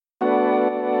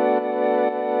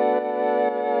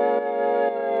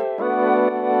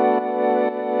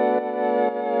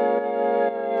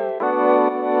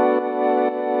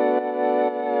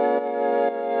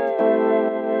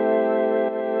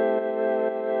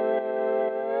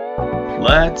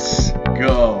Let's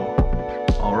go.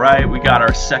 All right, we got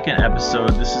our second episode.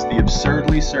 This is the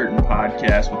Absurdly Certain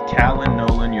podcast with Callan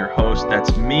Nolan, your host.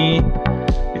 That's me.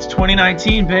 It's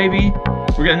 2019, baby.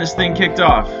 We're getting this thing kicked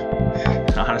off.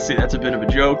 Honestly, that's a bit of a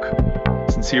joke,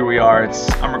 since here we are.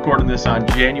 I'm recording this on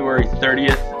January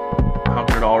 30th. How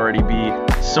could it already be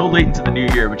so late into the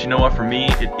new year? But you know what? For me,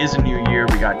 it is a new year.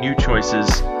 We got new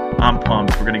choices. I'm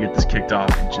pumped. We're going to get this kicked off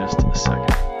in just a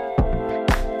second.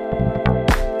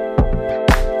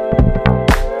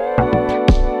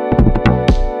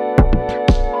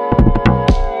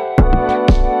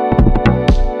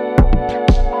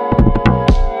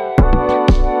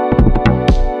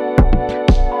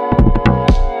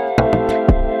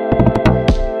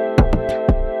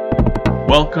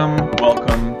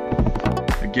 Welcome.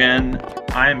 Again,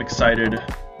 I am excited.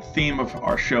 The theme of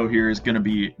our show here is going to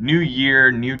be new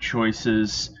year, new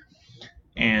choices,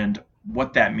 and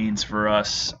what that means for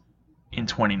us in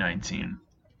 2019.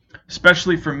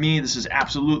 Especially for me, this is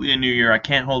absolutely a new year. I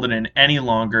can't hold it in any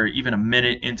longer, even a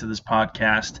minute into this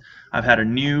podcast. I've had a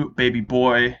new baby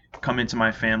boy come into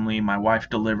my family. My wife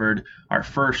delivered our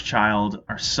first child,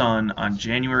 our son, on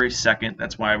January 2nd.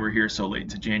 That's why we're here so late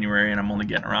into January, and I'm only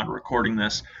getting around to recording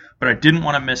this. But I didn't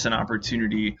want to miss an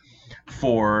opportunity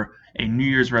for a New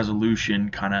Year's resolution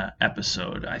kind of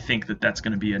episode. I think that that's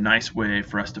going to be a nice way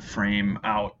for us to frame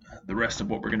out the rest of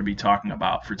what we're going to be talking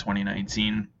about for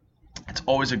 2019. It's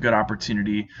always a good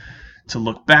opportunity to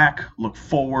look back, look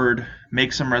forward,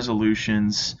 make some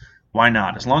resolutions. Why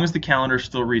not? As long as the calendar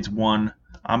still reads 1,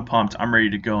 I'm pumped. I'm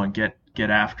ready to go and get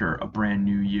after a brand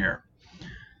new year.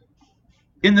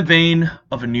 In the vein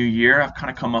of a new year, I've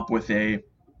kind of come up with a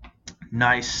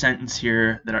nice sentence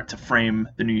here to frame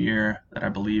the new year that I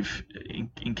believe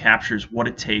encaptures what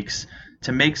it takes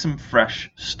to make some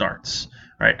fresh starts.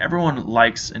 Right? Everyone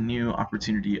likes a new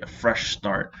opportunity, a fresh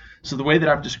start. So the way that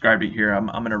I've described it here, I'm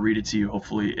going to read it to you.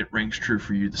 Hopefully it rings true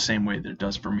for you the same way that it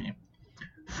does for me.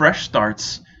 Fresh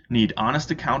starts need honest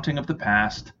accounting of the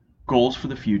past, goals for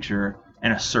the future,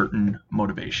 and a certain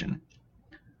motivation.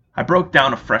 I broke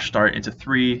down a fresh start into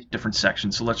 3 different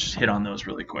sections, so let's just hit on those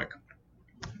really quick.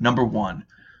 Number 1,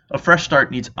 a fresh start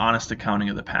needs honest accounting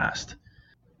of the past.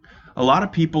 A lot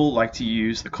of people like to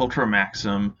use the cultural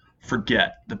maxim,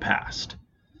 forget the past.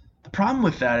 The problem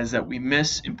with that is that we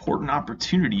miss important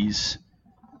opportunities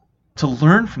to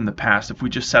learn from the past if we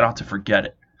just set out to forget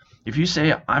it. If you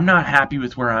say, I'm not happy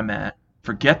with where I'm at,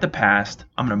 forget the past,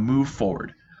 I'm going to move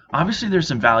forward. Obviously, there's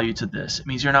some value to this. It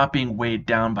means you're not being weighed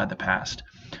down by the past.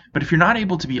 But if you're not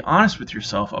able to be honest with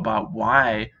yourself about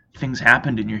why things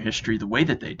happened in your history the way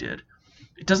that they did,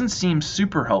 it doesn't seem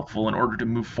super helpful in order to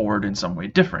move forward in some way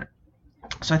different.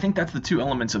 So I think that's the 2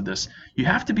 elements of this. You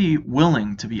have to be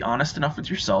willing to be honest enough with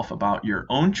yourself about your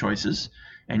own choices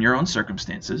and your own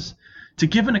circumstances to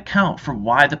give an account for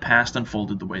why the past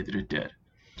unfolded the way that it did.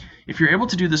 If you're able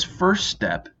to do this first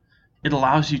step, it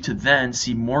allows you to then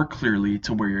see more clearly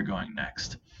to where you're going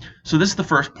next. So this is the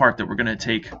first part that we're going to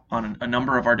take on a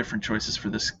number of our different choices for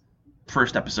this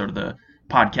first episode of the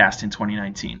podcast in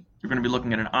 2019. We're going to be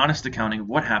looking at an honest accounting of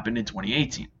what happened in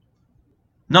 2018.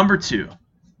 Number 2,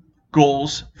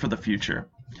 goals for the future.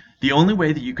 The only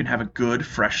way that you can have a good,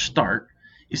 fresh start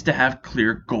is to have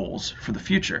clear goals for the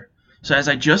future. So as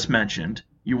I just mentioned,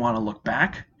 you want to look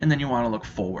back and then you want to look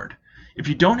forward. If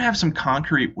you don't have some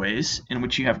concrete ways in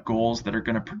which you have goals that are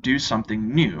going to produce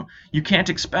something new, you can't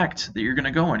expect that you're going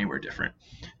to go anywhere different.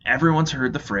 Everyone's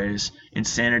heard the phrase,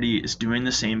 insanity is doing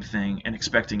the same thing and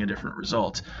expecting a different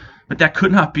result. But that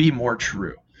could not be more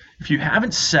true. If you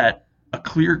haven't set a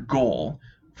clear goal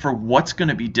for what's going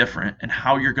to be different and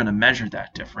how you're going to measure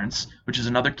that difference, which is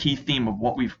another key theme of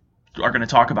what we are going to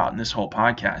talk about in this whole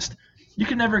podcast, you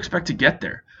can never expect to get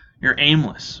there. You're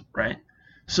aimless, right?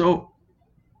 So,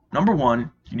 number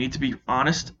 1, you need to be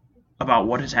honest about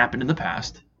what has happened in the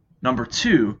past. Number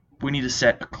 2, we need to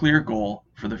set a clear goal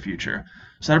for the future.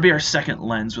 So that'll be our second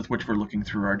lens with which we're looking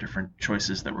through our different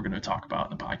choices that we're going to talk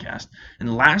about in the podcast.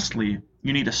 And lastly,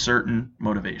 you need a certain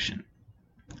motivation.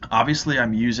 Obviously,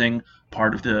 I'm using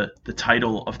part of the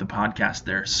title of the podcast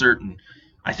there, certain.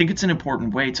 I think it's an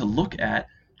important way to look at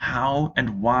how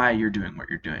and why you're doing what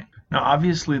you're doing. Now,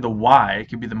 obviously, the why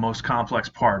can be the most complex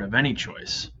part of any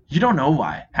choice. You don't know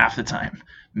why half the time.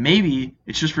 Maybe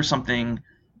it's just for something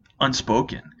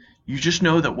unspoken. You just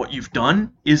know that what you've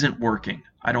done isn't working.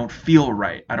 I don't feel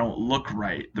right. I don't look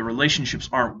right. The relationships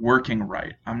aren't working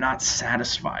right. I'm not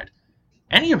satisfied.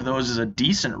 Any of those is a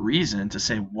decent reason to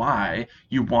say why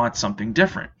you want something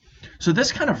different. So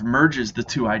this kind of merges the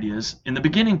 2 ideas in the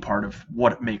beginning part of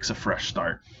what makes a fresh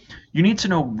start. You need to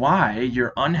know why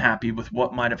you're unhappy with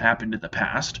what might have happened in the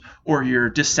past, or you're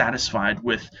dissatisfied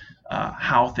with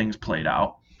how things played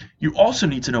out. You also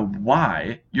need to know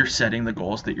why you're setting the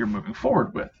goals that you're moving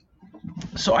forward with.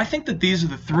 So I think that these are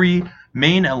the three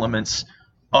main elements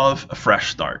of a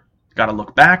fresh start. Got to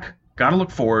look back, got to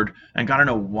look forward, and got to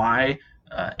know why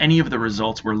any of the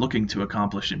results we're looking to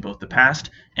accomplish in both the past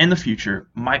and the future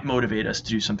might motivate us to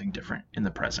do something different in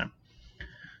the present.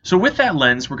 So with that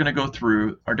lens, we're going to go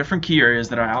through our different key areas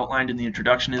that I outlined in the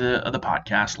introduction of the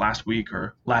podcast last week,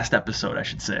 or last episode, I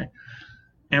should say.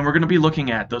 And we're going to be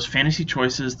looking at those fantasy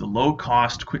choices, the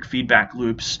low-cost, quick feedback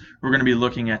loops. We're going to be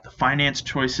looking at the finance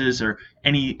choices, or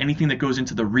anything that goes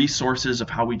into the resources of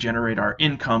how we generate our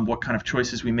income, what kind of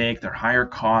choices we make, their higher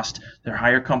cost, their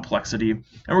higher complexity. And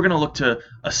we're going to look to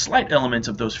a slight element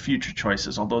of those future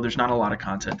choices, although there's not a lot of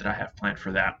content that I have planned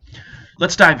for that.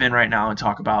 Let's dive in right now and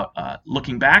talk about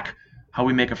looking back, how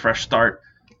we make a fresh start,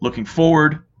 looking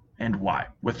forward, and why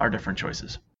with our different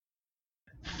choices.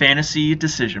 Fantasy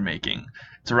decision making.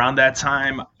 It's around that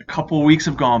time. A couple of weeks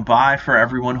have gone by for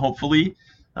everyone, hopefully.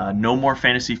 No more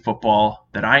fantasy football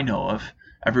that I know of.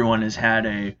 Everyone has had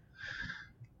a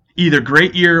either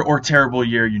great year or terrible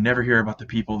year. You never hear about the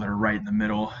people that are right in the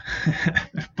middle.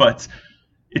 But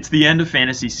it's the end of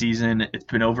fantasy season. It's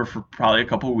been over for probably a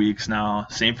couple of weeks now.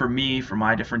 Same for me, for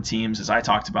my different teams. As I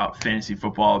talked about fantasy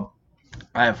football,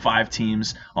 I have 5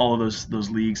 teams. All of those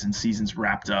leagues and seasons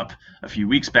wrapped up a few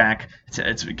weeks back.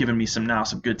 It's given me some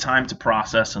good time to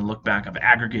process and look back. I've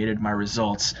aggregated my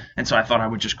results, and so I thought I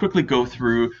would just quickly go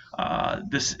through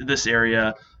this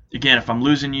area. Again, if I'm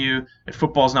losing you, if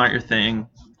football's not your thing,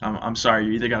 I'm sorry.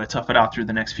 You either got to tough it out through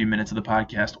the next few minutes of the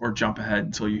podcast or jump ahead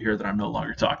until you hear that I'm no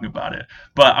longer talking about it.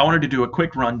 But I wanted to do a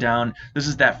quick rundown. This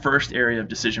is that first area of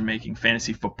decision-making,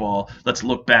 fantasy football. Let's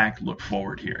look back, look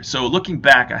forward here. So looking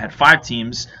back, I had 5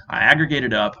 teams. I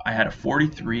aggregated up. I had a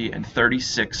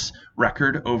 43-36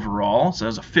 record overall. So that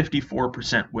was a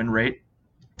 54% win rate.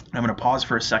 I'm going to pause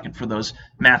for a second for those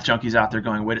math junkies out there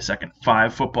going, wait a second,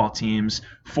 5 football teams,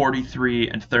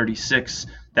 43-36.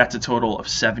 That's a total of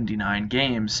 79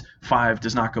 games. 5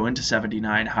 does not go into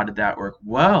 79. How did that work?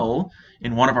 Well,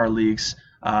 in one of our leagues,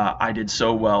 I did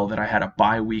so well that I had a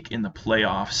bye week in the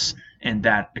playoffs, and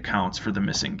that accounts for the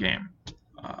missing game.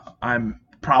 I'm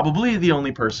probably the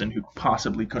only person who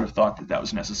possibly could have thought that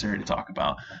was necessary to talk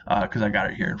about, because I got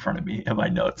it here in front of me in my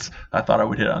notes. I thought I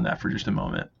would hit on that for just a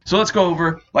moment. So let's go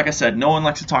over, like I said, no one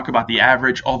likes to talk about the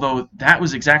average, although that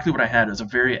was exactly what I had. It was a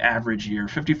very average year,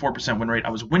 54% win rate.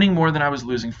 I was winning more than I was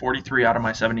losing, 43 out of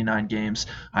my 79 games.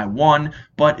 I won,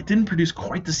 but it didn't produce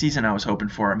quite the season I was hoping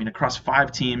for. I mean, across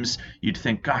 5 teams, you'd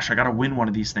think, gosh, I got to win one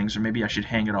of these things, or maybe I should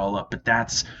hang it all up. But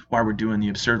that's why we're doing the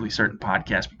Absurdly Certain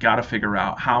podcast. We got to figure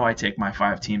out how I take my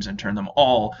 5 teams and turn them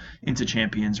all into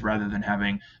champions rather than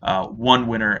having one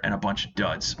winner and a bunch of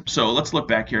duds. So let's look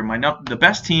back here. The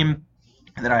best team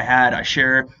that I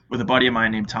share with a buddy of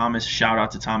mine named Thomas. Shout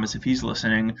out to Thomas if he's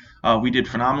listening. We did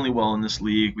phenomenally well in this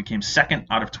league. We came second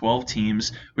out of 12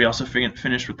 teams. We also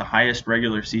finished with the highest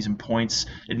regular season points.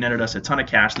 It netted us a ton of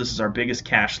cash. This is our biggest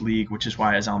cash league, which is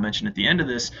why, as I'll mention at the end of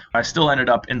this, I still ended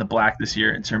up in the black this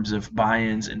year in terms of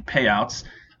buy-ins and payouts.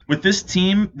 With this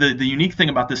team, the unique thing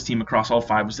about this team across all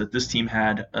 5 was that this team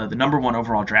had the number 1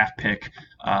 overall draft pick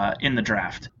in the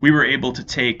draft. We were able to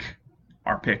take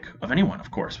our pick of anyone,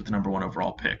 of course, with the number 1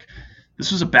 overall pick.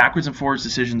 This was a backwards and forwards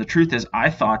decision. The truth is, I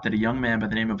thought that a young man by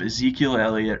the name of Ezekiel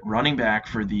Elliott, running back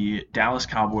for the Dallas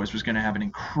Cowboys, was going to have an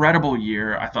incredible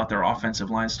year. I thought their offensive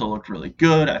line still looked really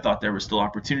good. I thought there was still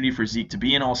opportunity for Zeke to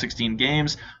be in all 16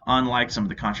 games, unlike some of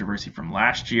the controversy from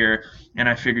last year. And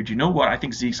I figured, you know what? I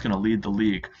think Zeke's going to lead the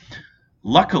league.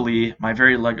 Luckily, my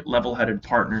very level-headed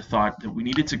partner thought that we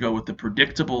needed to go with the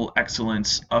predictable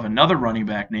excellence of another running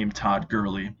back named Todd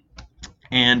Gurley.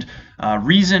 And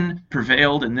reason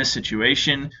prevailed in this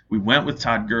situation. We went with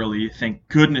Todd Gurley. Thank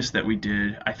goodness that we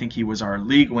did. I think he was our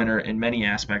league winner in many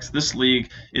aspects. This league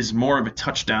is more of a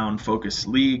touchdown-focused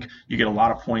league. You get a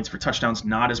lot of points for touchdowns,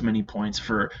 not as many points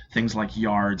for things like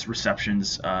yards,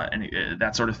 receptions, and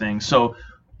that sort of thing. So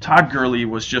Todd Gurley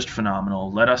was just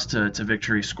phenomenal, led us to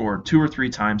victory, scored 2 or 3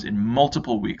 times in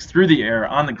multiple weeks, through the air,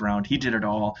 on the ground. He did it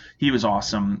all. He was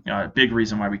awesome. Big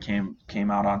reason why we came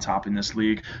out on top in this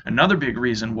league. Another big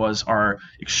reason was our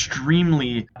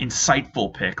extremely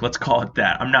insightful pick. Let's call it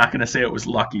that. I'm not going to say it was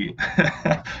lucky.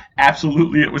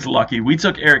 Absolutely, it was lucky. We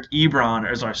took Eric Ebron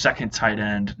as our second tight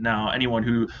end. Now, anyone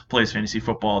who plays fantasy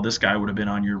football, this guy would have been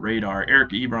on your radar. Eric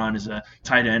Ebron is a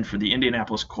tight end for the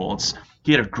Indianapolis Colts.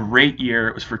 He had a great year.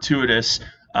 It was fortuitous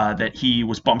that he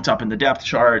was bumped up in the depth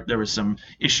chart. There was some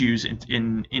issues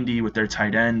in Indy with their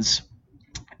tight ends,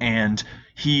 and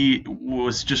he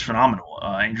was just phenomenal.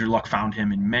 Andrew Luck found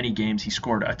him in many games. He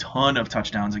scored a ton of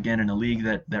touchdowns, again, in a league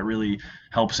that really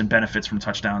helps and benefits from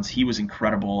touchdowns. He was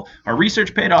incredible. Our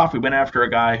research paid off. We went after a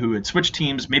guy who had switched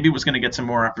teams, maybe was going to get some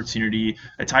more opportunity.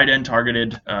 A tight end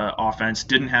targeted offense,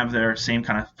 didn't have their same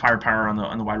kind of firepower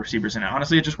on the wide receivers, and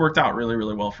honestly, it just worked out really,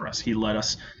 really well for us. He led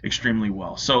us extremely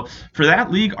well. So for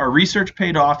that league, our research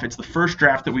paid off. It's the first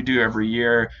draft that we do every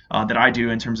year, that I do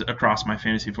in terms of across my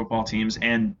fantasy football teams,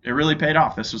 and it really paid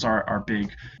off. This was our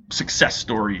big success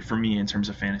story for me in terms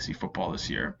of fantasy football this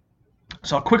year.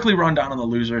 So I'll quickly run down on the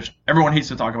losers. Everyone hates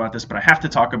to talk about this, but I have to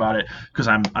talk about it because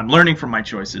I'm learning from my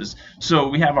choices. So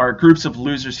we have our groups of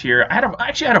losers here. I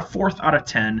actually had a 4th out of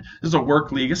 10. This is a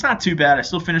work league. It's not too bad. I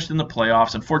still finished in the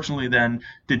playoffs. Unfortunately, then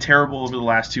did terrible over the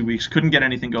last 2 weeks. Couldn't get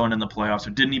anything going in the playoffs,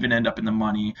 or didn't even end up in the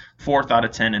money. 4th out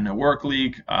of 10 in a work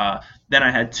league. Then I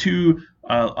had 2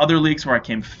 other leagues where I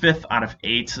came 5th out of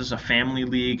 8. This is a family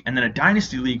league. And then a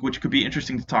dynasty league, which could be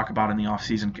interesting to talk about in the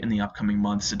offseason in the upcoming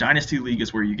months. A dynasty league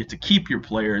is where you get to keep your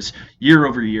players year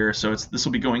over year. So this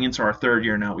will be going into our 3rd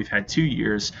year now. We've had 2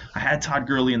 years. I had Todd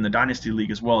Gurley in the dynasty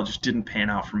league as well. It just didn't pan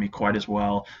out for me quite as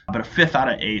well. But a 5th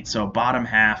out of 8, so bottom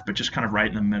half, but just kind of right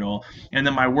in the middle. And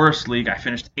then my worst league, I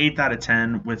finished 8th out of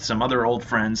 10 with some other old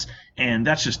friends, and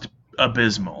that's just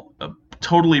abysmal.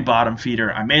 Totally bottom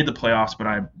feeder. I made the playoffs, but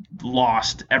I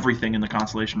lost everything in the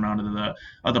consolation round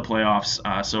of the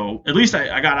playoffs. So at least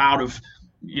I got out of,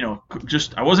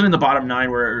 I wasn't in the bottom 9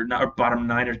 or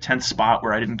 10th spot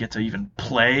where I didn't get to even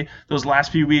play those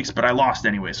last few weeks, but I lost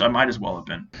anyway, so I might as well have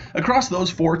been. Across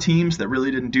those 4 teams that really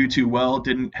didn't do too well,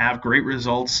 didn't have great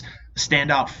results,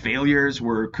 standout failures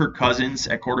were Kirk Cousins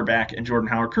at quarterback and Jordan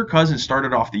Howard. Kirk Cousins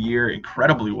started off the year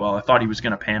incredibly well. I thought he was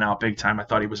going to pan out big time. I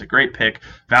thought he was a great pick,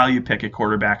 value pick at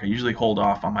quarterback. I usually hold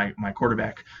off on my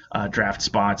quarterback draft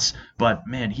spots, but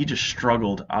man, he just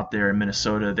struggled out there in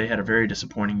Minnesota. They had a very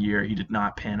disappointing year. He did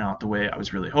not pan out the way I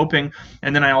was really hoping.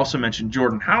 And then I also mentioned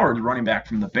Jordan Howard, running back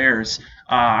from the Bears.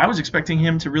 I was expecting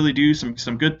him to really do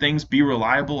some good things, be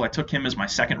reliable. I took him as my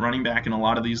second running back in a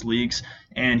lot of these leagues,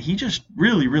 and he just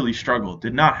really, really struggled.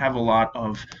 Did not have a lot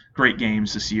of great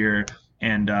games this year,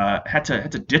 and had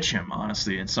to ditch him,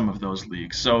 honestly, in some of those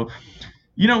leagues. So,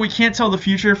 we can't tell the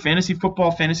future. Fantasy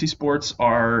football, fantasy sports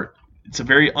it's a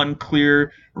very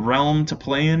unclear realm to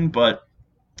play in, but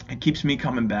it keeps me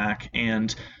coming back,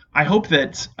 and I hope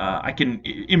that I can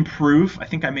improve. I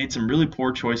think I made some really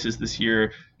poor choices this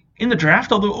year in the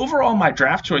draft, although overall my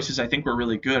draft choices I think were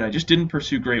really good. I just didn't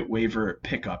pursue great waiver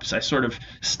pickups. I sort of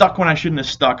stuck when I shouldn't have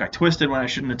stuck. I twisted when I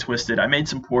shouldn't have twisted. I made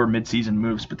some poor midseason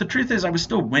moves, but the truth is I was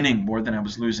still winning more than I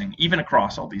was losing, even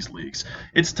across all these leagues.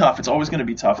 It's tough. It's always going to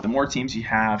be tough. The more teams you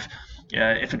have,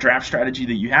 if a draft strategy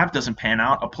that you have doesn't pan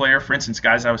out, a player, for instance,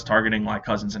 guys I was targeting like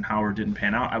Cousins and Howard didn't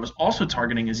pan out. I was also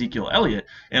targeting Ezekiel Elliott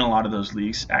in a lot of those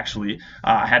leagues, actually.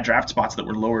 I had draft spots that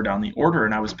were lower down the order,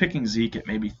 and I was picking Zeke at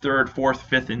maybe 3rd, 4th,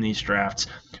 5th in these drafts.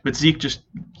 But Zeke just,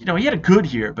 he had a good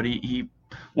year, but he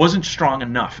wasn't strong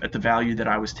enough at the value that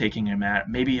I was taking him at.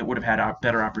 Maybe it would have had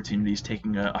better opportunities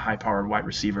taking a high-powered wide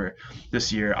receiver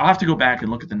this year. I'll have to go back and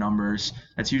look at the numbers.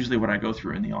 That's usually what I go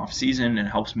through in the offseason, and it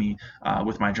helps me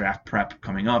with my draft prep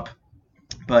coming up.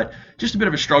 But just a bit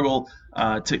of a struggle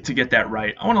to get that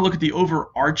right. I want to look at the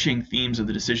overarching themes of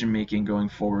the decision-making going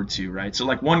forward too, right? So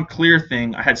like one clear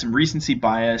thing, I had some recency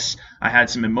bias. I had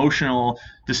some emotional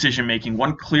decision-making.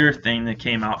 One clear thing that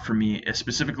came out for me,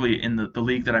 specifically in the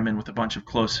league that I'm in with a bunch of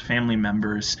close family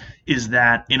members, is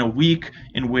that in a week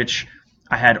in which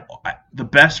I had the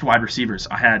best wide receivers.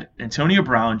 I had Antonio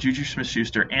Brown, Juju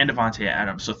Smith-Schuster, and Davante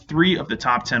Adams. So 3 of the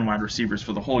top 10 wide receivers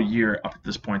for the whole year up at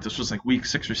this point. This was like week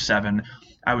 6 or 7.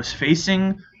 I was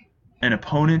facing an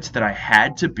opponent that I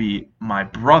had to beat, my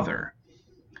brother.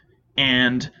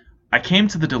 And I came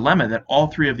to the dilemma that all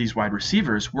 3 of these wide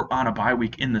receivers were on a bye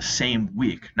week in the same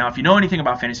week. Now, if you know anything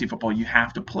about fantasy football, you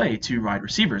have to play 2 wide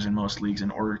receivers in most leagues in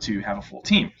order to have a full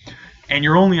team. And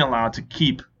you're only allowed to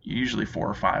keep usually 4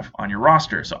 or 5 on your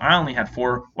roster. So I only had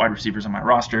 4 wide receivers on my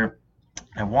roster.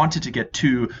 I wanted to get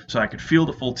 2 so I could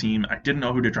field a full team. I didn't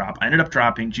know who to drop. I ended up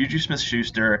dropping Juju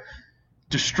Smith-Schuster,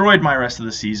 destroyed my rest of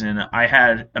the season. I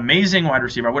had amazing wide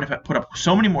receiver. I would have put up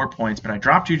so many more points, but I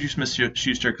dropped Juju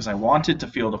Smith-Schuster because I wanted to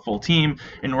field a full team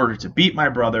in order to beat my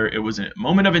brother. It was a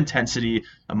moment of intensity,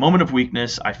 a moment of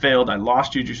weakness. I failed. I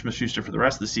lost Juju Smith-Schuster for the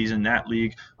rest of the season. That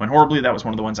league went horribly. That was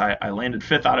one of the ones I landed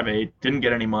 5th out of 8. Didn't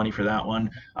get any money for that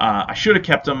one. I should have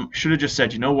kept him. Should have just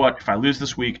said, you know what? If I lose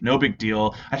this week, no big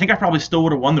deal. I think I probably still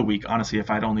would have won the week, honestly, if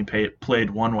I'd only played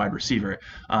 1 wide receiver.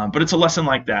 But it's a lesson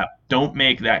like that. Don't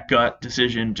make that gut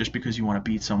decision just because you want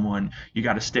to beat someone. You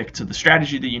got to stick to the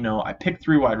strategy that you know. I picked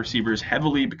 3 wide receivers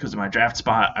heavily because of my draft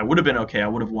spot. I would have been okay. I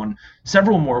would have won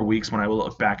several more weeks when I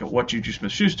look back at what Juju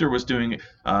Smith-Schuster was doing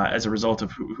as a result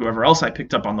of whoever else I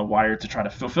picked up on the wire to try to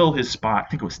fulfill his spot. I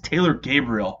think it was Taylor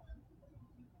Gabriel.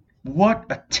 What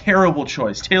a terrible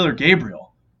choice. Taylor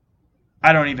Gabriel.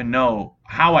 I don't even know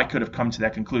how I could have come to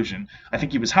that conclusion. I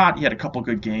think he was hot. He had a couple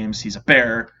good games. He's a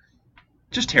Bear.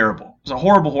 Just terrible. It was a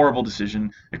horrible, horrible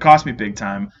decision. It cost me big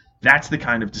time. That's the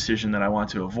kind of decision that I want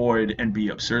to avoid and be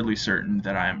absurdly certain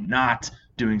that I am not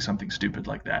doing something stupid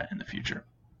like that in the future.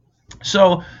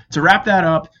 So to wrap that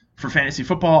up, for fantasy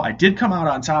football, I did come out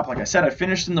on top. Like I said, I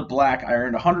finished in the black. I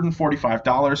earned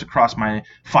 $145 across my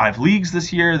 5 leagues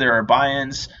this year. There are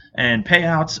buy-ins and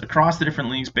payouts across the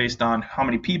different leagues based on how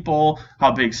many people,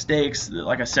 how big stakes.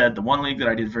 Like I said, the one league that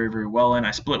I did very, very well in, I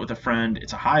split with a friend.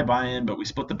 It's a high buy-in, but we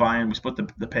split the buy-in, we split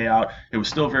the payout. It was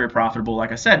still very profitable.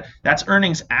 Like I said, that's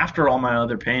earnings after all my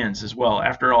other pay-ins as well,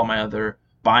 after all my other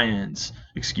buy-ins,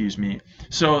 excuse me.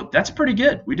 So that's pretty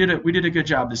good. We did a good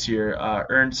job this year.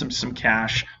 Earned some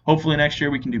cash. Hopefully next year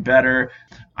we can do better.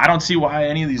 I don't see why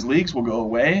any of these leagues will go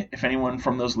away. If anyone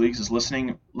from those leagues is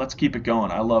listening, let's keep it going.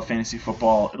 I love fantasy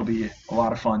football. It'll be a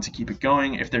lot of fun to keep it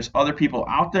going. If there's other people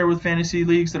out there with fantasy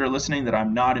leagues that are listening that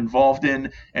I'm not involved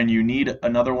in and you need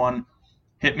another one,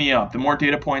 hit me up. The more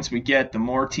data points we get, the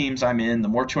more teams I'm in, the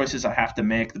more choices I have to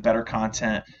make, the better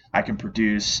content I can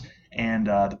produce. And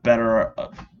the better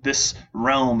this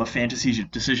realm of fantasy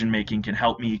decision-making can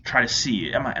help me try to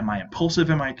see, am I impulsive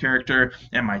in my character?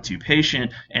 Am I too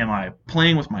patient? Am I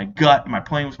playing with my gut? Am I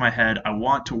playing with my head? I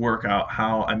want to work out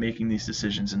how I'm making these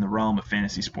decisions in the realm of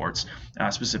fantasy sports,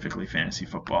 specifically fantasy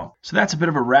football. So that's a bit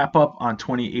of a wrap-up on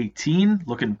 2018,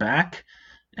 looking back.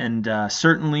 And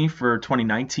certainly for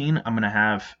 2019, I'm going to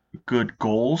have good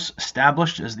goals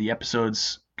established as the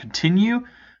episodes continue.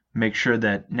 Make sure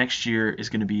that next year is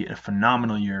going to be a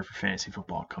phenomenal year for fantasy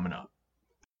football coming up.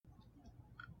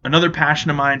 Another passion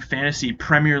of mine, Fantasy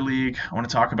Premier League, I want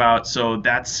to talk about. So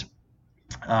that's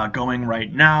going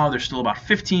right now. There's still about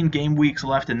 15 game weeks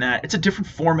left in that. It's a different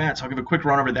format, so I'll give a quick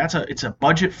run over. It's a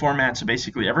budget format, so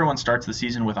basically everyone starts the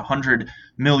season with 100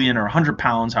 million or 100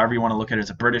 pounds, however you want to look at it. It's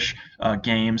a British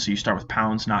game, so you start with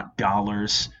pounds, not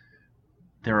dollars.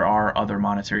 There are other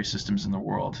monetary systems in the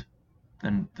world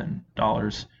than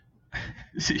dollars.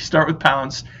 So you start with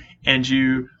pounds and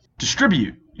you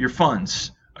distribute your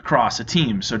funds across a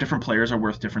team. So different players are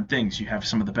worth different things. You have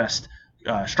some of the best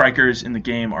strikers in the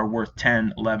game are worth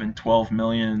 10, 11, 12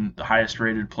 million. The highest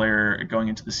rated player going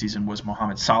into the season was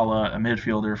Mohamed Salah, a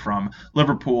midfielder from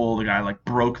Liverpool. The guy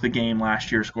broke the game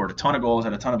last year, scored a ton of goals,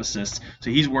 had a ton of assists. So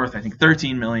he's worth, I think,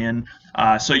 13 million.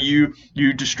 So you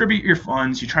distribute your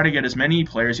funds. You try to get as many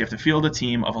players. You have to field a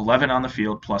team of 11 on the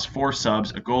field plus 4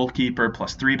 subs, a goalkeeper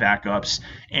plus 3 backups,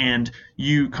 and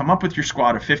you come up with your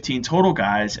squad of 15 total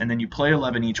guys, and then you play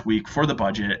 11 each week for the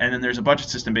budget. And then there's a budget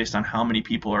system based on how many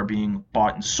people are being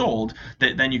bought and sold,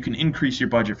 that then you can increase your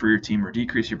budget for your team or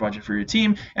decrease your budget for your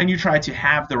team, and you try to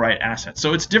have the right assets.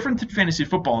 So it's different than fantasy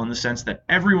football in the sense that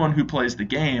everyone who plays the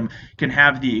game can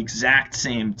have the exact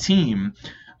same team.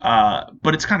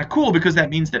 But it's kind of cool because that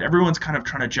means that everyone's kind of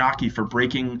trying to jockey for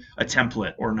breaking a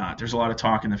template or not. There's a lot of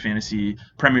talk in the fantasy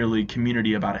Premier League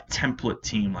community about a template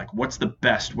team, like what's the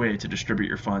best way to distribute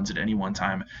your funds at any one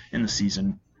time in the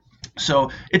season. So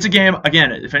it's a game,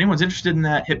 again, if anyone's interested in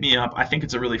that, hit me up. I think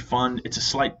it's a really fun, it's a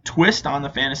slight twist on the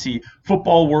fantasy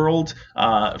football world.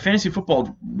 Fantasy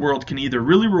football world can either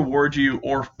really reward you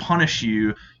or punish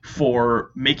you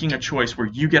for making a choice where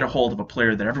you get a hold of a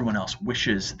player that everyone else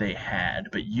wishes they had,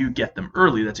 but you get them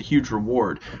early. That's a huge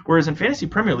reward. Whereas in Fantasy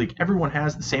Premier League, everyone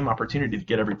has the same opportunity to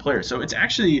get every player. So it's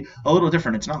actually a little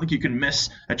different. It's not like you can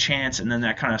miss a chance and then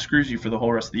that kind of screws you for the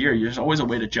whole rest of the year. There's always a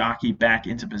way to jockey back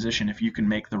into position if you can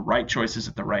make the right choices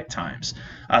at the right times.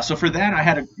 So for that, I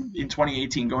had in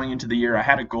 2018, going into the year, I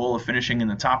had a goal of finishing in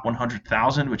the top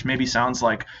 100,000, which maybe sounds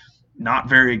like not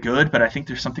very good, but I think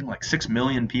there's something like 6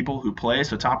 million people who play,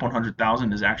 so top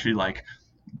 100,000 is actually like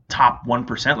top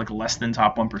 1%, like less than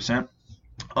top 1%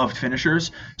 of finishers.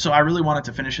 So I really wanted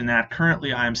to finish in that.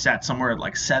 Currently, I am sat somewhere at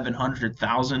like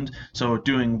 700,000, so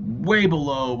doing way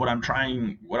below what I'm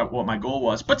trying, what my goal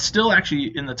was, but still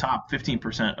actually in the top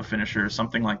 15% of finishers,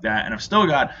 something like that. And I've still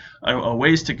got a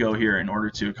ways to go here in order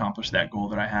to accomplish that goal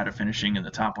that I had of finishing in the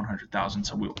top 100,000.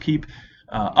 So we'll keep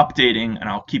updating, and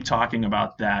I'll keep talking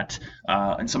about that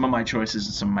and some of my choices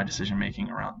and some of my decision making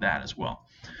around that as well.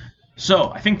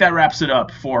 So I think that wraps it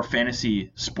up for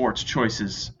fantasy sports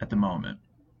choices at the moment.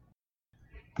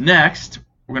 Next,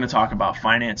 We're going to talk about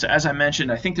finance. As I mentioned,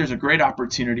 I think there's a great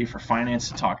opportunity for finance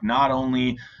to talk not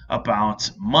only about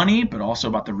money, but also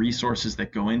about the resources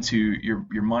that go into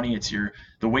your money. It's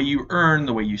the way you earn,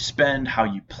 the way you spend, how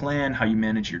you plan, how you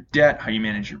manage your debt, how you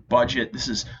manage your budget. This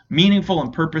is meaningful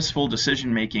and purposeful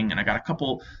decision making. And I got a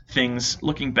couple things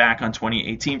looking back on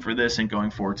 2018 for this and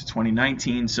going forward to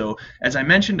 2019. So as I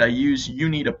mentioned, I use You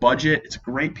Need a Budget. It's a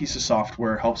great piece of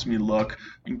software, helps me look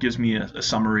and gives me a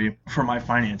summary for my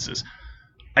finances.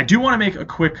 I do want to make a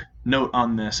quick note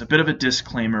on this, a bit of a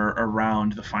disclaimer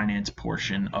around the finance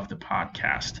portion of the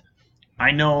podcast.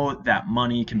 I know that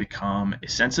money can become a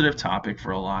sensitive topic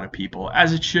for a lot of people,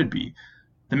 as it should be.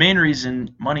 The main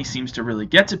reason money seems to really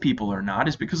get to people or not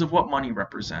is because of what money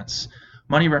represents.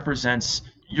 Money represents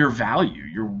your value,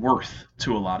 your worth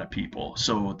to a lot of people.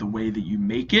 So the way that you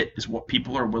make it is what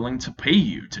people are willing to pay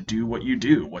you to do what you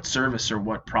do, what service or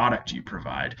what product you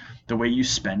provide. The way you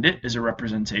spend it is a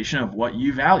representation of what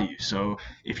you value. So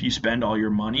if you spend all your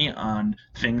money on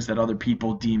things that other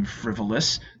people deem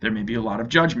frivolous, there may be a lot of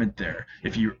judgment there.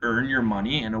 If you earn your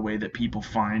money in a way that people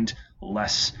find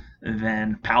less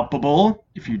than palpable,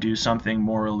 if you do something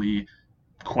morally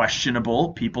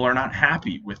questionable, people are not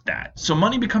happy with that. So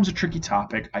money becomes a tricky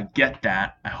topic. I get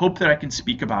that. I hope that I can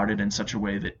speak about it in such a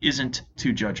way that isn't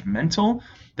too judgmental,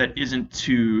 that isn't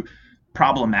too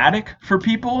problematic for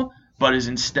people, but is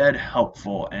instead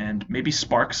helpful and maybe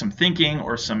spark some thinking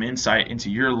or some insight into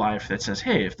your life that says,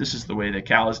 hey, if this is the way that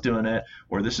Cal is doing it,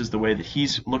 or this is the way that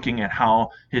he's looking at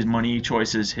how his money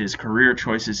choices, his career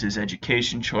choices, his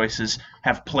education choices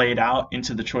have played out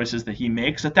into the choices that he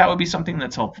makes, that would be something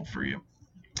that's helpful for you.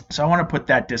 So I want to put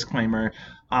that disclaimer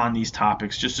on these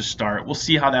topics just to start. We'll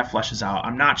see how that fleshes out.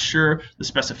 I'm not sure the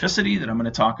specificity that I'm going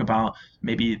to talk about,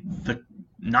 maybe the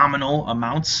nominal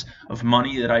amounts of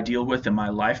money that I deal with in my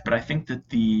life, but I think that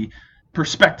the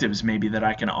perspectives maybe that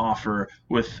I can offer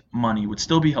with money would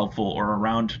still be helpful, or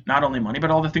around not only money,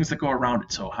 but all the things that go around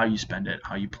it. So how you spend it,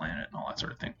 how you plan it, and all that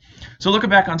sort of thing. So looking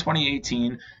back on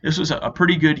 2018, this was a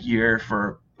pretty good year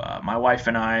for my wife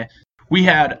and I. We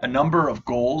had a number of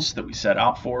goals that we set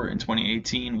out for in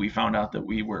 2018. We found out that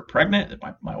we were pregnant,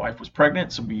 that my wife was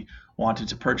pregnant, so we wanted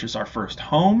to purchase our first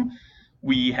home.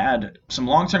 We had some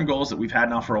long-term goals that we've had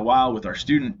now for a while with our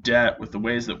student debt, with the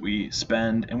ways that we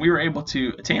spend, and we were able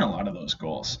to attain a lot of those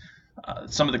goals.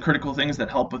 Some of the critical things that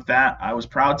help with that, I was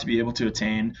proud to be able to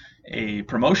attain a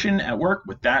promotion at work.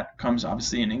 With that comes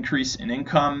obviously an increase in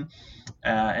income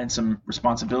and some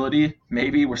responsibility.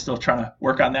 Maybe we're still trying to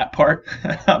work on that part,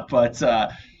 but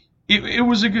it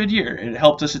was a good year. It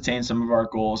helped us attain some of our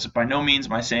goals. By no means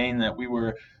am I saying that we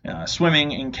were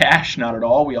swimming in cash, not at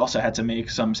all. We also had to make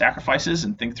some sacrifices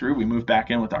and think through. We moved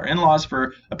back in with our in-laws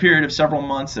for a period of several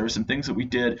months. There were some things that we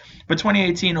did, but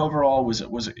 2018 overall was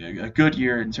a good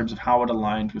year in terms of how it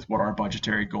aligned with what our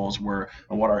budgetary goals were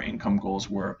and what our income goals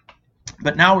were.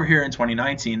 But now we're here in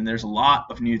 2019, and there's a lot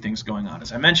of new things going on.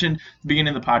 As I mentioned at the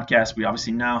beginning of the podcast, we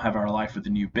obviously now have our life with a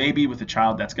new baby, with a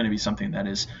child. That's going to be something that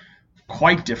is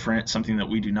quite different, something that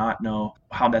we do not know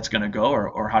how that's going to go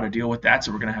or how to deal with that.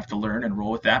 So we're going to have to learn and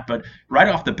roll with that. But right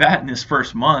off the bat in this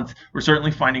first month, we're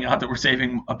certainly finding out that we're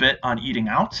saving a bit on eating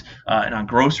out and on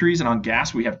groceries and on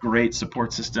gas. We have great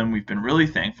support system. We've been really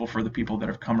thankful for the people that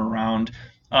have come around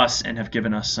us and have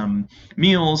given us some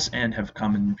meals and have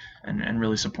come and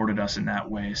really supported us in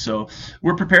that way. So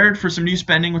we're prepared for some new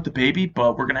spending with the baby,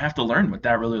 but we're going to have to learn what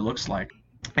that really looks like.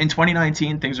 In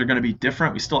 2019, things are going to be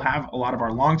different. We still have a lot of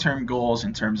our long-term goals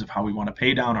in terms of how we want to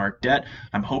pay down our debt.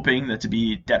 I'm hoping that to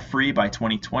be debt-free by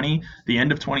 2020, the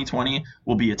end of 2020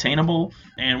 will be attainable,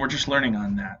 and we're just learning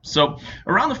on that. So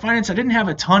around the finance, I didn't have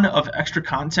a ton of extra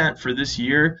content for this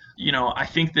year. I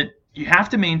think that you have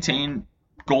to maintain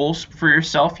goals for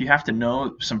yourself. You have to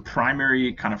know some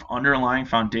primary kind of underlying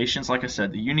foundations. Like I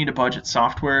said, the You Need a Budget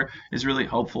software is really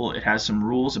helpful. It has some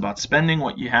rules about spending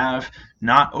what you have,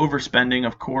 not overspending,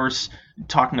 of course,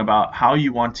 talking about how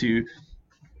you want to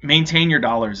maintain your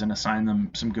dollars and assign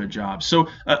them some good jobs. So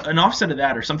an offset of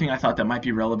that, or something I thought that might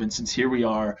be relevant, since here we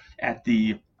are at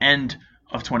the end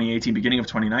of 2018, beginning of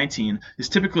 2019, is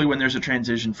typically when there's a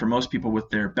transition for most people with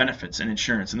their benefits and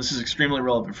insurance. And this is extremely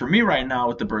relevant for me right now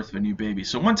with the birth of a new baby.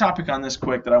 So one topic on this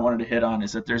quick that I wanted to hit on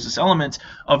is that there's this element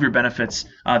of your benefits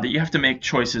that you have to make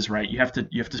choices, right? You have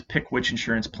to pick which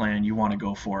insurance plan you want to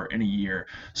go for in a year.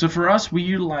 So for us, we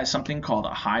utilize something called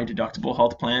a high deductible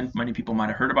health plan. Many people might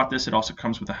have heard about this. It also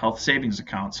comes with a health savings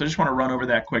account. So I just want to run over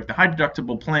that quick. The high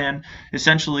deductible plan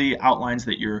essentially outlines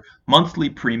that your monthly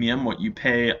premium, what you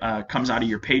pay, comes out of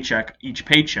your paycheck. Each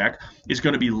paycheck is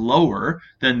going to be lower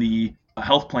than the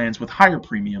health plans with higher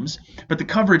premiums, but the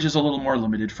coverage is a little more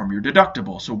limited from your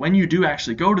deductible. So when you do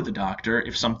actually go to the doctor,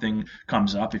 if something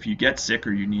comes up, if you get sick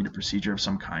or you need a procedure of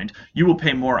some kind, you will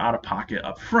pay more out of pocket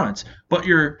up front, but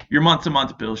your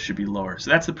month-to-month bills should be lower. So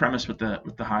that's the premise with the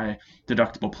high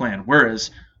deductible plan.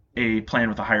 Whereas a plan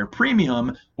with a higher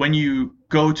premium, when you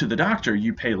go to the doctor,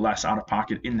 you pay less out of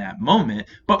pocket in that moment,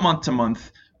 but month to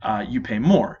month, you pay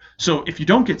more. So if you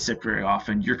don't get sick very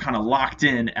often, you're kind of locked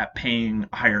in at paying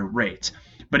a higher rate.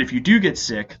 But if you do get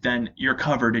sick, then you're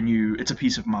covered and it's a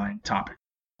peace of mind topic.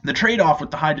 The trade-off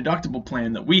with the high deductible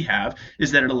plan that we have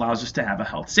is that it allows us to have a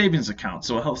health savings account.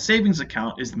 So a health savings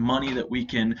account is the money that we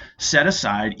can set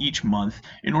aside each month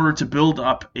in order to build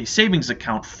up a savings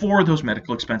account for those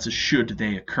medical expenses should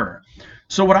they occur.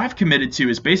 So what I've committed to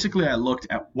is basically I looked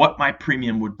at what my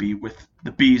premium would be with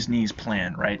the bee's knees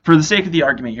plan, right? For the sake of the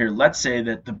argument here, let's say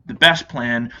that the best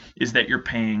plan is that you're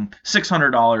paying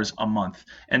 $600 a month,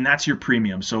 and that's your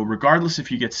premium. So regardless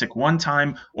if you get sick one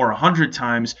time or 100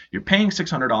 times, you're paying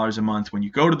 $600 a month. When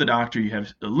you go to the doctor, you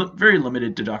have a very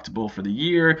limited deductible for the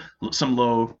year, some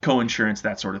low co-insurance,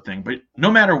 that sort of thing. But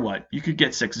no matter what, you could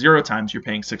get sick 0 times, you're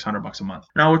paying $600 a month.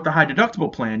 Now with the high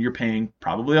deductible plan, you're paying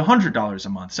probably $100 a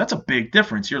month. So that's a big difference.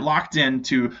 You're locked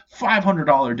into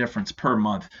 $500 difference per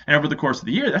month, and over the course of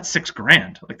the year, that's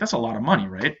 $6,000. Like, that's a lot of money,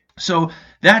 right? So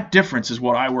that difference is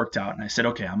what I worked out, and I said,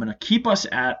 okay, I'm going to keep us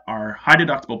at our high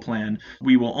deductible plan.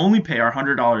 We will only pay our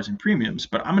 $100 in premiums,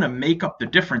 but I'm going to make up the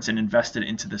difference and invest it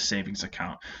into the savings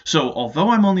account. So although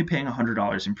I'm only paying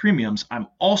 $100 in premiums, I'm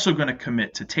also going to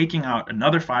commit to taking out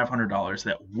another $500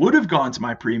 that would have gone to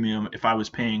my premium if I was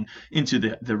paying into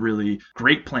the really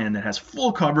great plan that has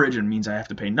full coverage and means I have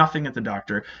to pay nothing at the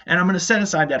doctor, and I'm going to set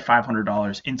aside that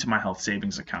 $500 into my health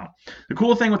savings account. The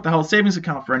cool thing with the health savings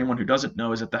account, for anyone who doesn't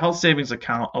know, is that the health savings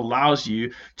account allows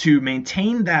you to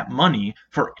maintain that money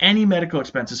for any medical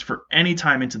expenses for any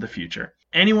time into the future.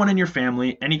 Anyone in your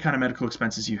family, any kind of medical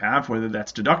expenses you have, whether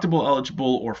that's deductible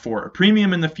eligible or for a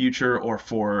premium in the future or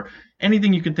for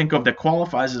anything you can think of that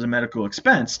qualifies as a medical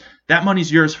expense, that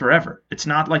money's yours forever. It's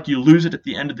not like you lose it at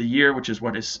the end of the year, which is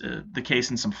what is the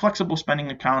case in some flexible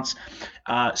spending accounts.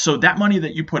 So that money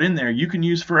that you put in there, you can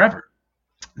use forever.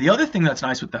 The other thing that's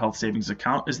nice with the health savings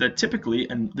account is that typically,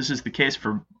 and this is the case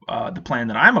for the plan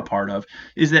that I'm a part of,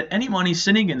 is that any money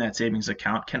sitting in that savings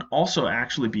account can also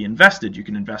actually be invested. You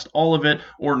can invest all of it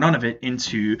or none of it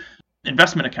into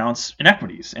investment accounts in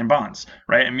equities and bonds,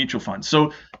 right, and mutual funds.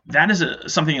 So that is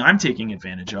something I'm taking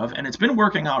advantage of, and it's been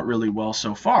working out really well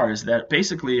so far. Is that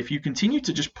basically if you continue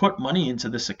to just put money into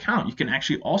this account, you can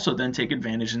actually also then take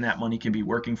advantage, and that money can be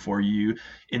working for you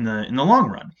in the long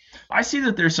run. I see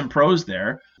that there's some pros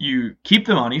there. You keep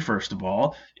the money, first of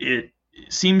all. It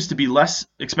seems to be less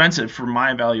expensive for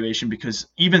my evaluation because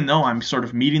even though I'm sort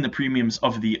of meeting the premiums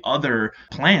of the other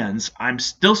plans, I'm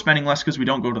still spending less because we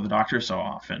don't go to the doctor so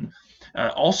often.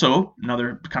 Also,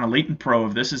 another kind of latent pro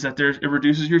of this is that it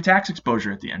reduces your tax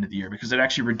exposure at the end of the year because it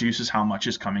actually reduces how much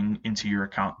is coming into your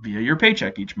account via your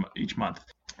paycheck each month.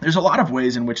 There's a lot of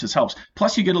ways in which this helps.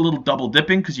 Plus, you get a little double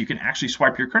dipping because you can actually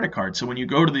swipe your credit card. So when you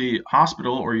go to the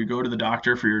hospital or you go to the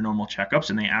doctor for your normal checkups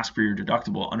and they ask for your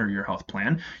deductible under your health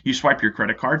plan, you swipe your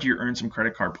credit card, you earn some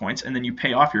credit card points, and then you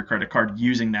pay off your credit card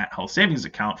using that health savings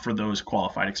account for those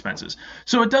qualified expenses.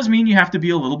 So it does mean you have to be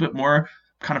a little bit more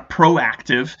kind of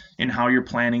proactive in how you're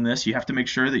planning this. You have to make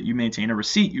sure that you maintain a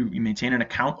receipt, you maintain an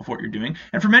account of what you're doing.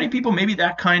 And for many people, maybe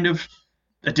that kind of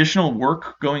additional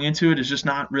work going into it is just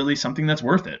not really something that's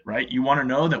worth it, right? You want to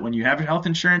know that when you have your health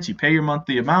insurance, you pay your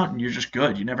monthly amount and you're just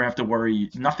good. You never have to worry.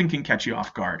 Nothing can catch you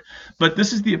off guard. But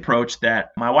this is the approach that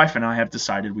my wife and I have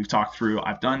decided. We've talked through.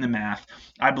 I've done the math.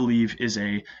 I believe is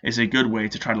a good way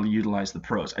to try to utilize the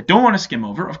pros. I don't want to skim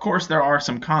over. Of course, there are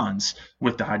some cons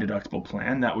with the high deductible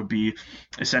plan. That would be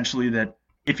essentially that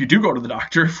if you do go to the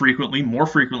doctor frequently, more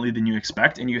frequently than you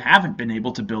expect, and you haven't been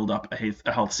able to build up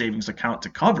a health savings account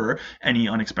to cover any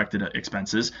unexpected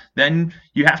expenses, then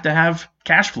you have to have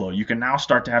cash flow. You can now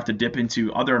start to have to dip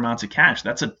into other amounts of cash.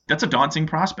 That's a daunting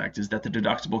prospect, is that the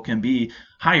deductible can be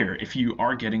higher if you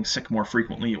are getting sick more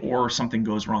frequently or something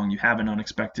goes wrong. You have an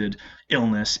unexpected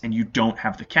illness and you don't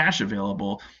have the cash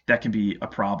available. That can be a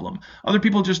problem. Other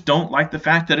people just don't like the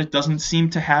fact that it doesn't seem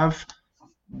to have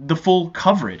the full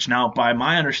coverage. Now, by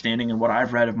my understanding and what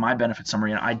I've read of my benefit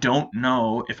summary, and I don't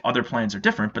know if other plans are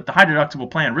different, but the high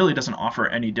deductible plan really doesn't offer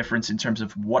any difference in terms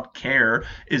of what care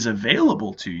is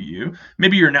available to you.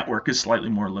 Maybe your network is slightly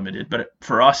more limited, but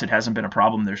for us, it hasn't been a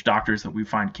problem. There's doctors that we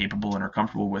find capable and are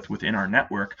comfortable with within our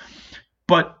network.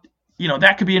 But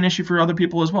that could be an issue for other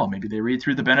people as well. Maybe they read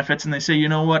through the benefits and they say, you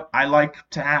know what, I like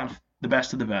to have the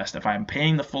best of the best, if I'm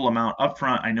paying the full amount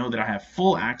upfront, I know that I have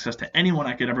full access to anyone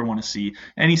I could ever want to see,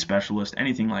 any specialist,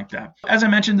 anything like that. As I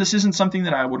mentioned, this isn't something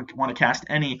that I would want to cast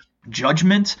any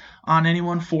judgment on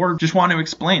anyone for. Just want to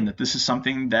explain that this is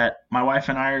something that my wife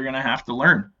and I are going to have to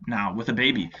learn now with a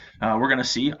baby. We're going to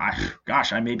see.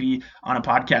 I may be on a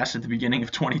podcast at the beginning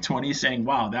of 2020 saying,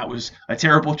 wow, that was a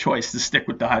terrible choice to stick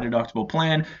with the high deductible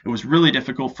plan. It was really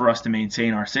difficult for us to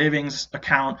maintain our savings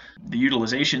account. The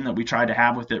utilization that we tried to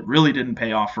have with it really didn't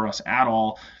pay off for us at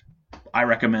all. I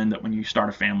recommend that when you start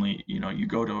a family, you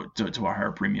go to a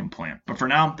higher premium plan. But for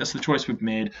now, that's the choice we've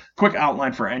made. Quick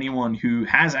outline for anyone who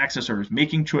has access or is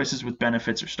making choices with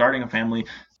benefits or starting a family.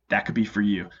 That could be for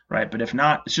you, right? But if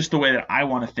not, it's just the way that I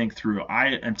want to think through.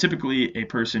 I am typically a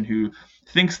person who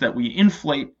thinks that we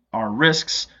inflate our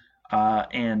risks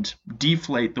and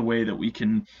deflate the way that we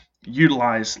can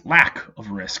utilize lack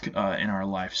of risk in our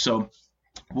life. So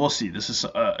we'll see. This is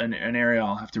an area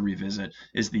I'll have to revisit,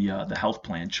 is the health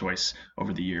plan choice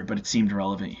over the year, but it seemed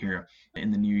relevant here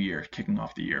in the new year, kicking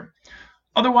off the year.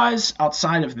 Otherwise,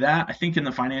 outside of that, I think in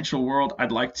the financial world,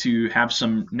 I'd like to have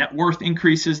some net worth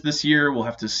increases this year. We'll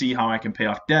have to see how I can pay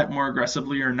off debt more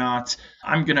aggressively or not.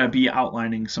 I'm going to be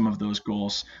outlining some of those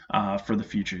goals for the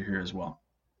future here as well.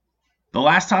 The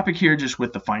last topic here, just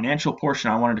with the financial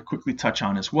portion, I wanted to quickly touch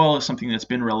on as well as something that's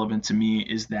been relevant to me,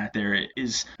 is that there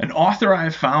is an author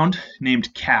I've found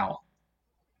named Cal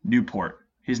Newport.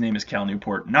 His name is Cal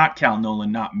Newport, not Cal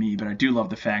Nolan, not me, but I do love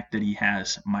the fact that he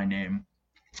has my name.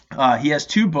 He has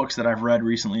 2 books that I've read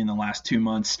recently in the last 2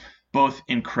 months. Both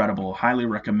incredible, highly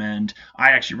recommend. I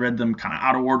actually read them kind of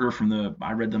out of order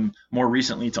I read them more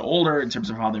recently to older in terms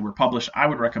of how they were published. I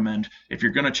would recommend, if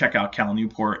you're going to check out Cal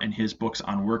Newport and his books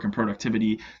on work and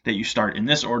productivity, that you start in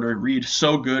this order. Read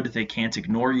So Good They Can't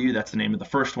Ignore You. That's the name of the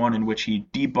first one, in which he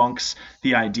debunks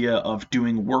the idea of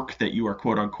doing work that you are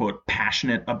quote unquote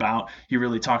passionate about. He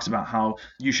really talks about how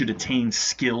you should attain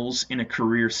skills in a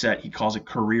career set. He calls it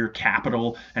career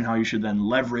capital, and how you should then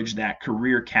leverage that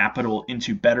career capital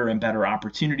into better and better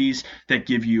opportunities that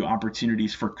give you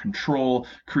opportunities for control,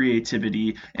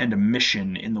 creativity, and a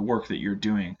mission in the work that you're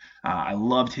doing. I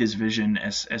loved his vision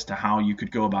as to how you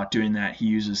could go about doing that. He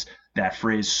uses that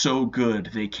phrase, so good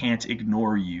they can't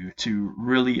ignore you, to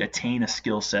really attain a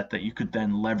skill set that you could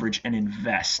then leverage and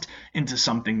invest into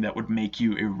something that would make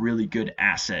you a really good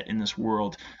asset in this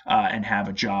world and have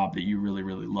a job that you really,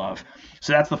 really love.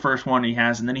 So that's the first one he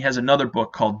has. And then he has another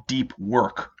book called Deep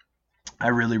Work. I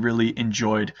really, really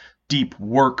enjoyed Deep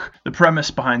Work. The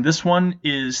premise behind this one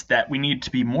is that we need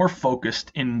to be more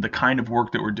focused in the kind of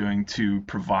work that we're doing to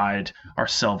provide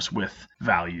ourselves with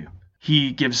value.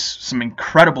 He gives some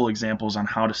incredible examples on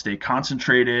how to stay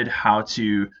concentrated, how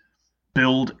to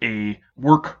build a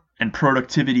work and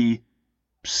productivity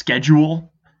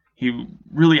schedule. He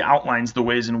really outlines the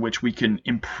ways in which we can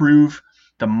improve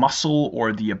the muscle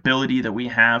or the ability that we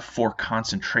have for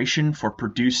concentration, for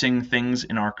producing things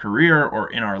in our career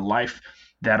or in our life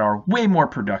that are way more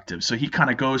productive. So he kind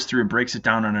of goes through and breaks it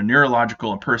down on a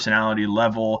neurological and personality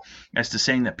level as to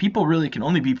saying that people really can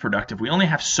only be productive. We only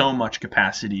have so much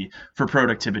capacity for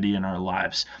productivity in our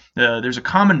lives. There's a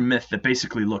common myth that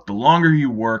basically, look, the longer you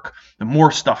work, the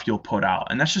more stuff you'll put out.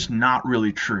 And that's just not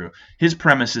really true. His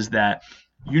premise is that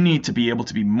you need to be able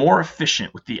to be more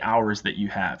efficient with the hours that you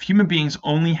have. Human beings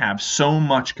only have so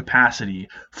much capacity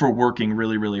for working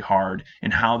really, really hard,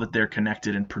 and how that they're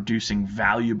connected and producing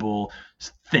valuable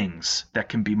things that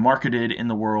can be marketed in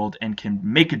the world and can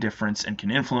make a difference and can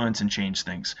influence and change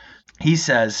things. He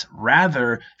says,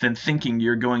 rather than thinking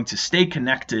you're going to stay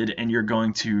connected and you're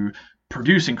going to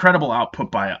produce incredible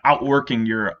output by outworking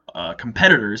your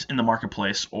competitors in the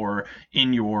marketplace or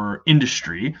in your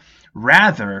industry,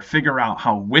 rather figure out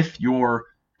how with your,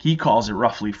 he calls it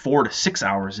roughly 4 to 6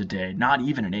 hours a day, not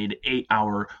even an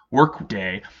 8-hour work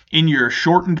day, in your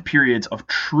shortened periods of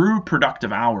true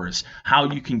productive hours, how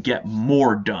you can get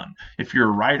more done. If you're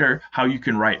a writer, how you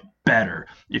can write better.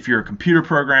 If you're a computer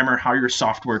programmer, how your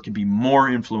software can be more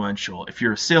influential. If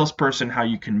you're a salesperson, how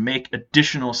you can make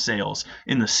additional sales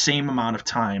in the same amount of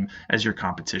time as your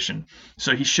competition.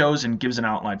 So he shows and gives an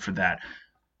outline for that.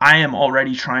 I am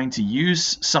already trying to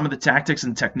use some of the tactics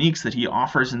and techniques that he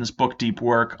offers in this book, Deep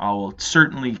Work. I will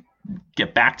certainly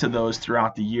get back to those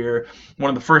throughout the year. One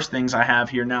of the first things I have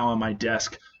here now on my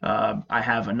desk, I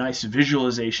have a nice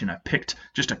visualization. I picked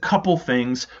just a couple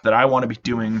things that I want to be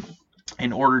doing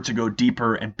in order to go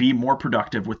deeper and be more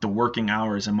productive with the working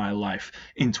hours in my life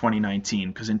in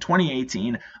 2019. Because in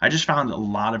 2018, I just found a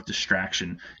lot of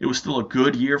distraction. It was still a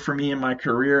good year for me in my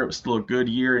career. It was still a good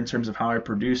year in terms of how I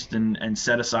produced and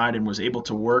set aside and was able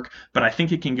to work. But I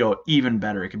think it can go even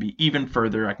better. It can be even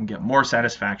further. I can get more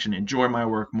satisfaction, enjoy my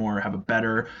work more, have a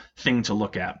better thing to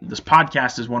look at. This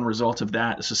podcast is one result of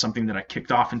that. This is something that I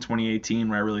kicked off in 2018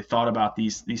 where I really thought about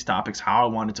these topics, how I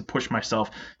wanted to push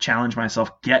myself, challenge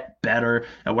myself, get better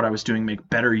at what I was doing, make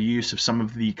better use of some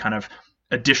of the kind of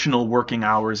additional working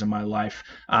hours in my life.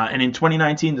 And in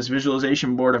 2019, this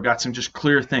visualization board, I've got some just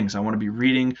clear things. I want to be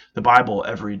reading the Bible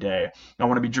every day. I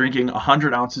want to be drinking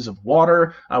 100 ounces of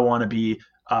water. I want to be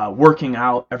working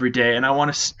out every day, and I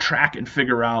want to track and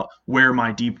figure out where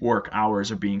my deep work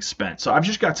hours are being spent. So I've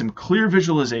just got some clear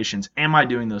visualizations. Am I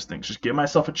doing those things? Just give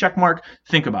myself a check mark.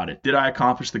 Think about it. Did I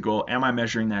accomplish the goal? Am I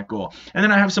measuring that goal? And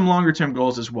then I have some longer term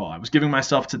goals as well. I was giving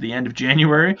myself to the end of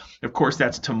January. Of course,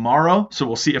 that's tomorrow, so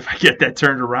we'll see if I get that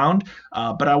turned around.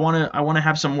 But I want to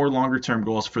have some more longer term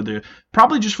goals for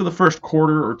probably just for the first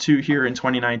quarter or two here in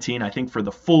 2019. I think for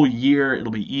the full year,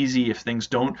 it'll be easy if things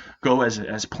don't go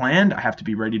as planned. I have to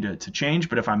be ready to change.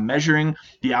 But if I'm measuring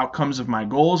the outcomes of my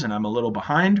goals and I'm a little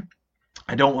behind,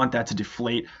 I don't want that to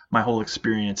deflate my whole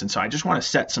experience. And so I just want to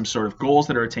set some sort of goals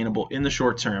that are attainable in the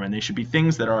short term. And they should be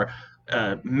things that are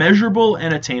measurable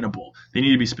and attainable. They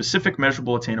need to be specific,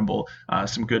 measurable, attainable.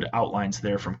 Some good outlines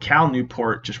there from Cal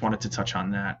Newport. Just wanted to touch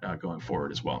on that going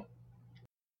forward as well.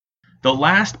 The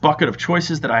last bucket of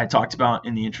choices that I had talked about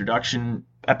in the introduction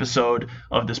episode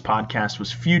of this podcast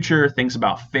was future, things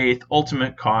about faith,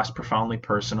 ultimate cost, profoundly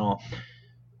personal.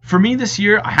 For me this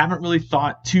year, I haven't really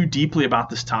thought too deeply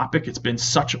about this topic. It's been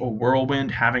such a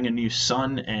whirlwind having a new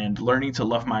son and learning to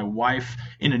love my wife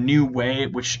in a new way,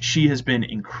 which she has been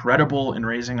incredible in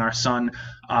raising our son.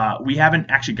 We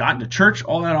haven't actually gotten to church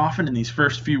all that often in these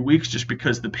first few weeks just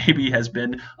because the baby has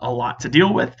been a lot to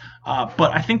deal with.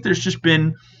 But I think there's just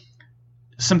been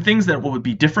some things that would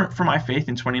be different for my faith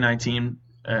in 2019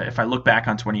 if I look back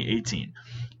on 2018.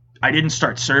 I didn't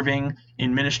start serving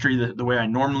in ministry the way I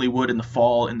normally would in the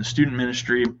fall in the student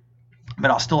ministry, but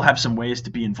I'll still have some ways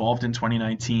to be involved in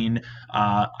 2019.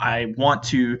 I want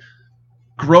to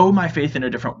grow my faith in a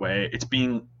different way. It's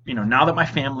being, now that my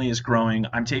family is growing,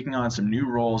 I'm taking on some new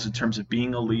roles in terms of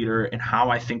being a leader and how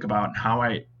I think about and how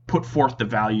I put forth the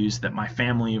values that my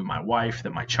family, my wife,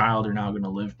 that my child are now going to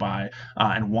live by,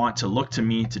 and want to look to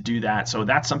me to do that. So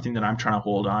that's something that I'm trying to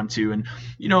hold on to. And,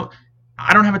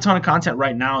 I don't have a ton of content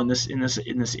right now in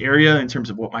this area in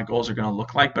terms of what my goals are going to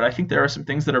look like, but I think there are some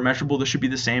things that are measurable that should be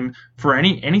the same for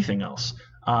anything else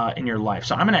in your life.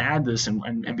 So I'm going to add this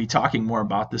and be talking more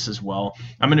about this as well.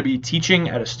 I'm going to be teaching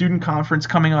at a student conference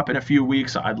coming up in a few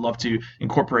weeks. I'd love to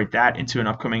incorporate that into an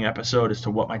upcoming episode as to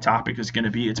what my topic is going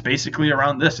to be. It's basically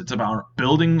around this. It's about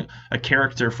building a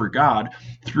character for God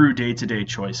through day-to-day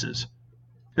choices.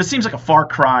 This seems like a far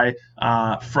cry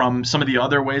from some of the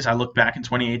other ways I look back in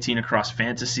 2018 across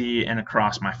fantasy and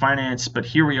across my finance, but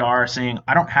here we are saying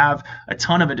I don't have a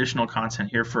ton of additional content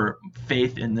here for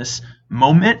faith in this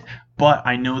moment, but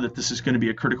I know that this is going to be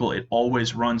it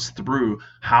always runs through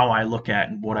how I look at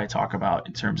and what I talk about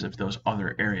in terms of those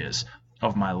other areas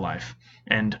of my life.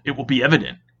 And it will be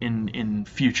evident in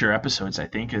future episodes, I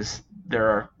think, as there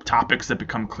are topics that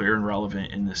become clear and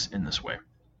relevant in this way.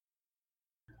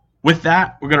 With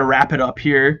that, we're going to wrap it up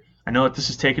here. I know that this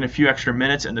has taken a few extra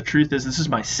minutes, and the truth is this is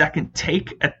my second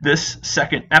take at this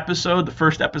second episode. The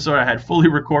first episode I had fully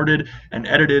recorded and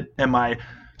edited, and my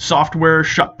software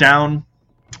shut down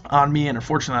on me, and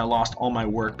unfortunately I lost all my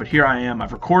work. But here I am.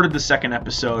 I've recorded the second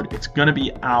episode. It's going to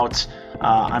be out.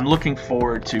 I'm looking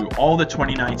forward to all that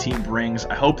 2019 brings.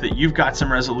 I hope that you've got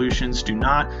some resolutions. Do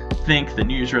not think that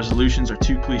New Year's resolutions are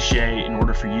too cliche in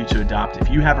order for you to adopt.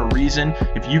 If you have a reason,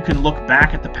 if you can look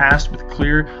back at the past with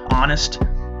clear, honest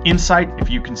insight, if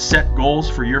you can set goals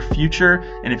for your future,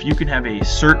 and if you can have a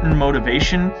certain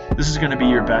motivation, this is going to be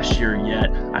your best year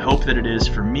yet. I hope that it is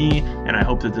for me, and I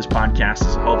hope that this podcast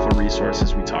is a helpful resource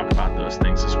as we talk about those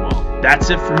things as well. That's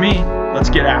it for me. Let's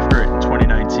get after it in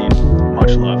 2019.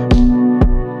 Much love.